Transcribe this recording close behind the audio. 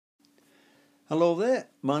Hello there,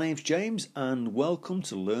 my name's James and welcome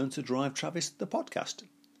to Learn to Drive Travis, the podcast.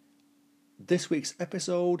 This week's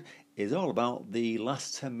episode is all about the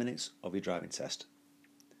last 10 minutes of your driving test.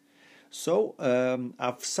 So,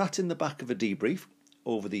 I've sat in the back of a debrief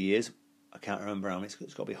over the years. I can't remember how many,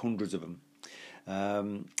 it's got to be hundreds of them.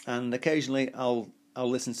 And occasionally I'll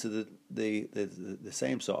listen to the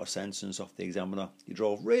same sort of sentence off the examiner. You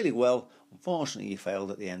drove really well, unfortunately you failed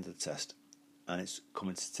at the end of the test. And it's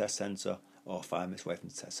coming to the test centre or 5 minutes away from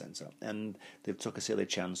the test centre, and they've took a silly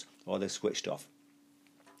chance or they've switched off.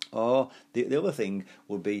 Or the other thing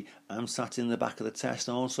would be, I'm sat in the back of the test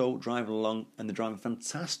also driving along, and they're driving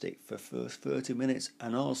fantastic for the first 30 minutes,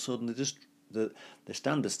 and all of a sudden the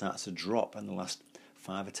standard starts to drop in the last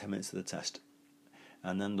 5 or 10 minutes of the test,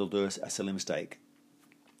 and then they'll do a silly mistake.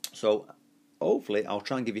 So hopefully I'll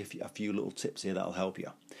try and give you a few little tips here that'll help you.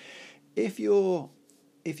 If you're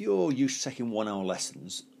used to taking 1 hour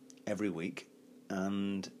lessons every week,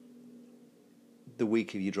 and the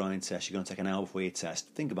week of your driving test you're going to take an hour before your test,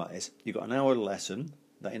 think about this. You've got an hour lesson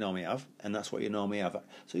that you normally have, and that's what you normally have.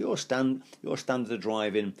 So your standard of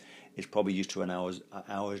driving is probably used to an hour's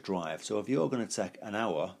drive. So if you're going to take an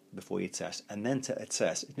hour before your test and then take a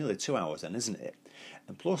test, it's nearly 2 hours then, isn't it?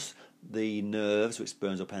 And plus the nerves, which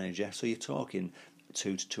burns up energy, so you're talking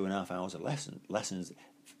 2 to 2.5 hours of lessons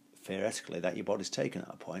theoretically that your body's taken at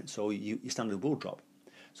that point, so your standard will drop.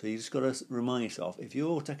 So you just got to remind yourself, if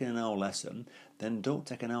you're taking an hour lesson, then don't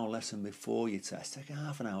take an hour lesson before your test. Take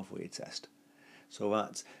half an hour before your test, so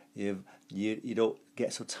that you don't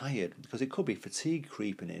get so tired, because it could be fatigue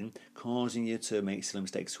creeping in, causing you to make silly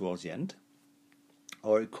mistakes towards the end.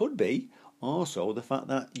 Or it could be also the fact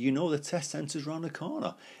that you know the test centre's around the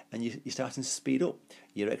corner and you're starting to speed up.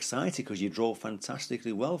 You're excited because you drove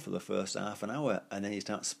fantastically well for the first half an hour, and then you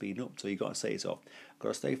start speeding up. So you've got to say to yourself, I've got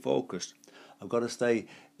to stay focused. I've got to stay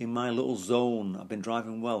in my little zone. I've been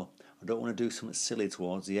driving well. I don't want to do something silly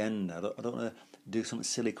towards the end. I don't want to do something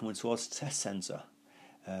silly coming towards the test centre.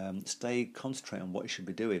 Stay concentrated on what you should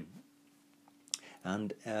be doing.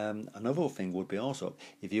 And another thing would be also,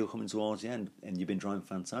 if you're coming towards the end and you've been driving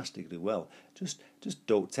fantastically well, just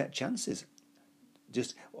don't take chances.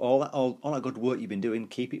 Just all that good work you've been doing,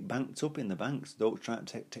 keep it banked up in the banks. Don't try to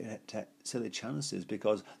take silly chances,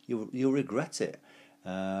 because you'll regret it.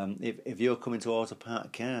 If you're coming towards a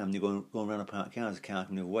parked car and you're going around a parked car, there's a car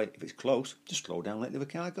coming the other way, if it's close, just slow down, let the other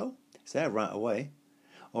car go. It's there right away.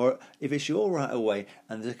 Or if it's your right away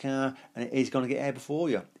and there's a car and he's going to get air before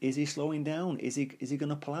you, is he slowing down? Is he going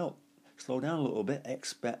to pull out? Slow down a little bit.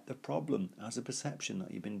 Expect the problem as a perception that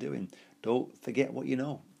you've been doing. Don't forget what you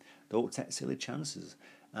know. Don't take silly chances.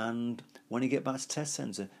 And when you get back to test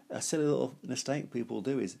centre, a silly little mistake people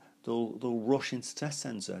do is they'll rush into test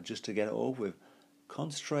centre just to get it over with.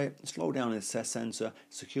 Concentrate, slow down in the test centre,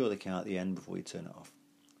 secure the car at the end before you turn it off.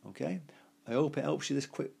 Okay? I hope it helps you, this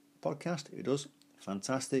quick podcast. If it does,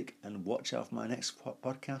 fantastic, and watch out for my next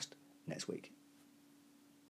podcast next week.